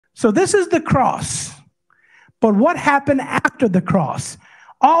So this is the cross. But what happened after the cross?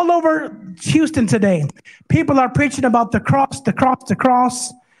 All over Houston today, people are preaching about the cross, the cross, the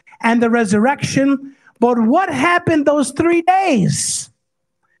cross, and the resurrection. But what happened those 3 days?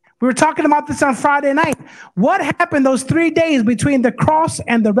 We were talking about this on Friday night. What happened those 3 days between the cross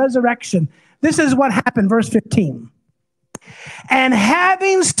and the resurrection? This is what happened, verse 15. And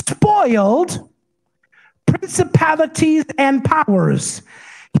having spoiled principalities and powers,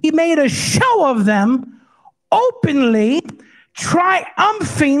 he made a show of them, openly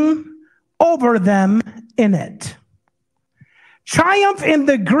triumphing over them in it. Triumph in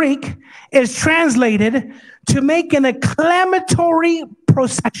the Greek is translated to make an acclamatory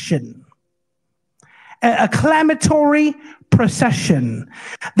procession. Acclamatory procession.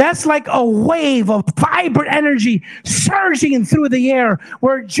 That's like a wave of vibrant energy surging through the air,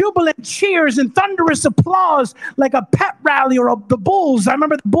 where jubilant cheers and thunderous applause, like a pep rally or the Bulls. I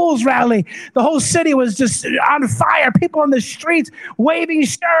remember the Bulls rally. The whole city was just on fire. People on the streets waving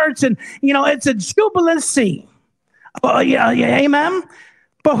shirts, and it's a jubilancy. Yeah, amen.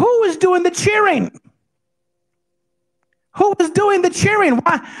 But who was doing the cheering? Who was doing the cheering?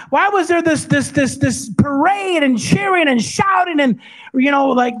 Why was there this parade and cheering and shouting and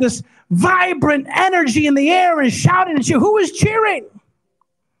like this vibrant energy in the air and shouting and cheering? Who was cheering?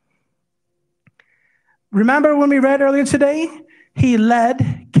 Remember when we read earlier today? He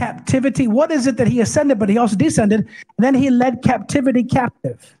led captivity. What is it that he ascended, but he also descended? And then he led captivity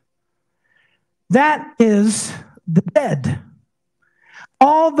captive. That is the dead.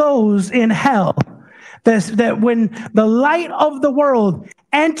 All those in hell. That when the light of the world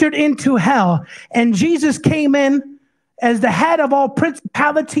entered into hell and Jesus came in as the head of all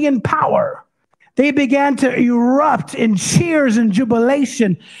principality and power, they began to erupt in cheers and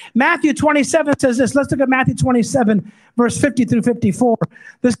jubilation. Matthew 27 says this. Let's look at Matthew 27, verse 50 through 54.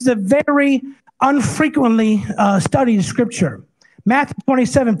 This is a very unfrequently studied scripture. Matthew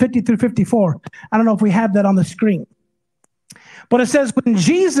 27, 50 through 54. I don't know if we have that on the screen. But it says,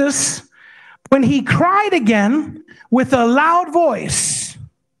 when he cried again with a loud voice,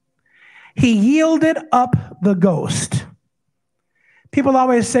 he yielded up the ghost. People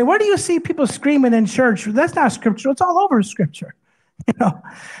always say, where do you see people screaming in church? That's not scripture. It's all over scripture.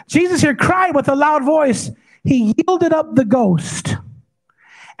 Jesus here cried with a loud voice. He yielded up the ghost.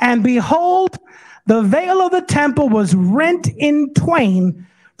 And behold, the veil of the temple was rent in twain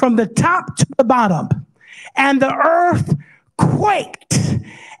from the top to the bottom. And the earth quaked.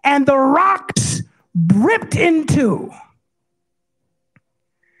 And the rocks ripped in two.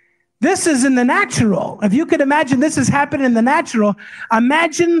 This is in the natural. If you could imagine this is happening in the natural,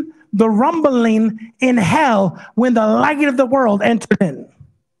 imagine the rumbling in hell when the light of the world entered in.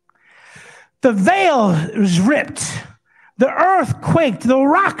 The veil was ripped. The earth quaked. The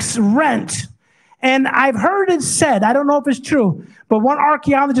rocks rent. And I've heard it said, I don't know if it's true, but one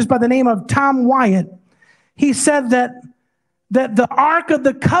archaeologist by the name of Tom Wyatt, he said that the Ark of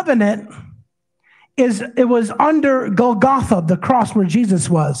the Covenant was under Golgotha, the cross where Jesus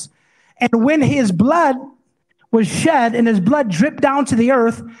was. And when his blood was shed and his blood dripped down to the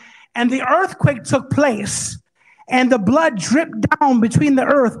earth, and the earthquake took place, and the blood dripped down between the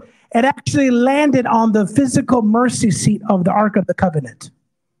earth, it actually landed on the physical mercy seat of the Ark of the Covenant.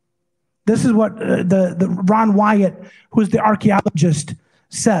 This is what the Ron Wyatt, who's the archaeologist,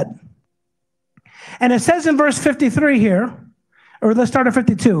 said. And it says in verse 53 here, or let's start at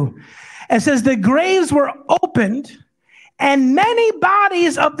 52. It says, the graves were opened, and many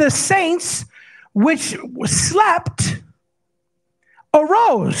bodies of the saints which slept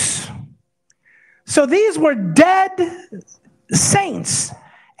arose. So these were dead saints.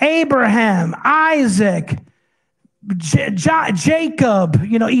 Abraham, Isaac, Jacob,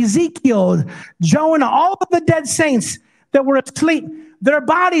 Ezekiel, Jonah, all of the dead saints that were asleep, their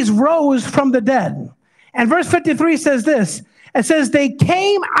bodies rose from the dead. And verse 53 says this. It says, they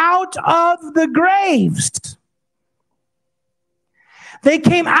came out of the graves. They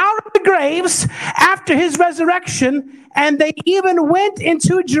came out of the graves after his resurrection, and they even went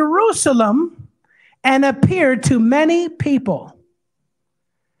into Jerusalem and appeared to many people.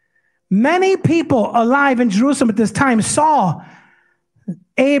 Many people alive in Jerusalem at this time saw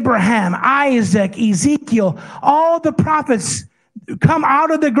Abraham, Isaac, Ezekiel, all the prophets come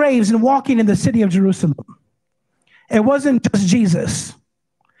out of the graves and walking in the city of Jerusalem. It wasn't just Jesus.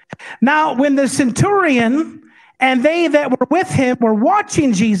 Now, when the centurion and they that were with him were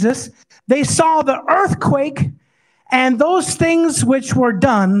watching Jesus, they saw the earthquake and those things which were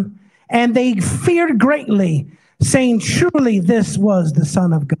done, and they feared greatly, saying, surely this was the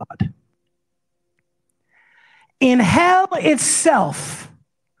Son of God. In hell itself,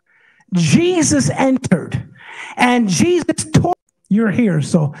 Jesus entered, and Jesus told, you're here,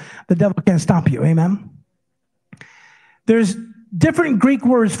 so the devil can't stop you. Amen. There's different Greek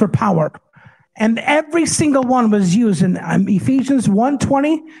words for power, and every single one was used in Ephesians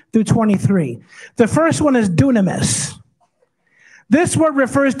 1:20 through 23. The first one is dunamis. This word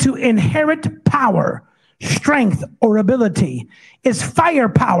refers to inherent power, strength, or ability. It's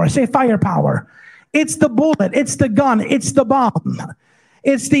firepower. Say firepower. It's the bullet. It's the gun. It's the bomb.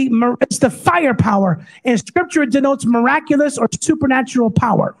 It's the firepower. In Scripture, it denotes miraculous or supernatural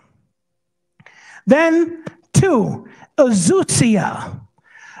power. Then, 2, exousia.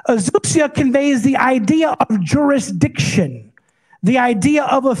 Exousia conveys the idea of jurisdiction, the idea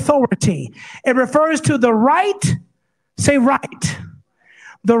of authority. It refers to the right, say right,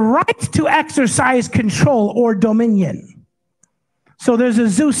 the right to exercise control or dominion. So there's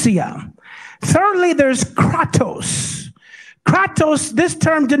exousia. Thirdly, there's kratos. Kratos, this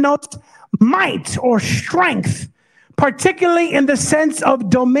term denotes might or strength, particularly in the sense of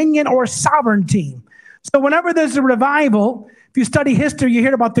dominion or sovereignty. So whenever there's a revival, if you study history, you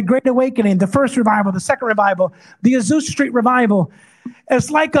hear about the Great Awakening, the first revival, the second revival, the Azusa Street revival. It's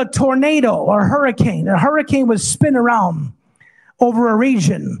like a tornado or hurricane. A hurricane would spin around over a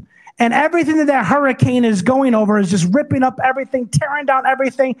region, and everything that hurricane is going over is just ripping up everything, tearing down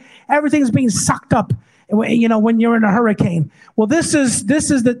everything. Everything's being sucked up. You know, when you're in a hurricane. Well, this is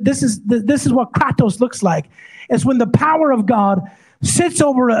what kratos looks like. It's when the power of God sits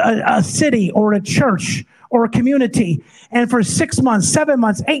over a city or a church or a community, and for 6 months, 7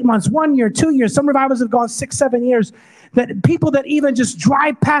 months, 8 months, 1 year, 2 years, some revivals have gone 6, 7 years, that people that even just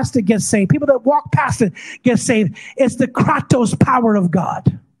drive past it get saved. People that walk past it get saved. It's the kratos power of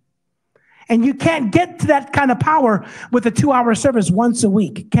God. And you can't get to that kind of power with a 2-hour service once a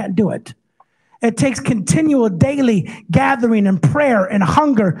week. Can't do it. It takes continual daily gathering and prayer and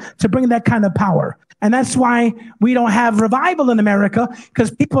hunger to bring that kind of power. And that's why we don't have revival in America, because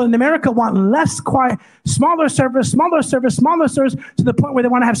people in America want less quiet, smaller service, to the point where they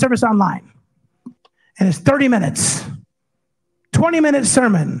want to have service online. And it's 30 minutes, 20-minute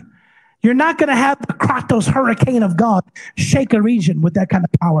sermon. You're not going to have the kratos hurricane of God shake a region with that kind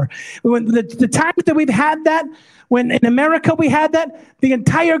of power. When the times that we've had that, when in America we had that, the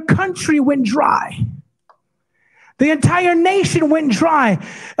entire country went dry. The entire nation went dry.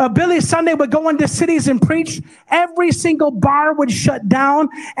 Billy Sunday would go into cities and preach. Every single bar would shut down,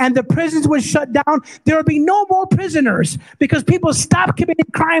 and the prisons would shut down. There would be no more prisoners because people stopped committing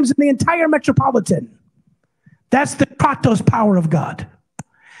crimes in the entire metropolitan. That's the kratos power of God.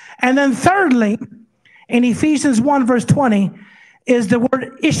 And then thirdly, in Ephesians 1 verse 20, is the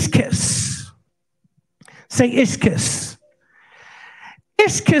word ishkis. Say ishkis.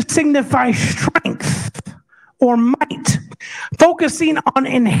 Ishkis signifies strength or might, focusing on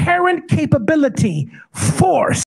inherent capability, force,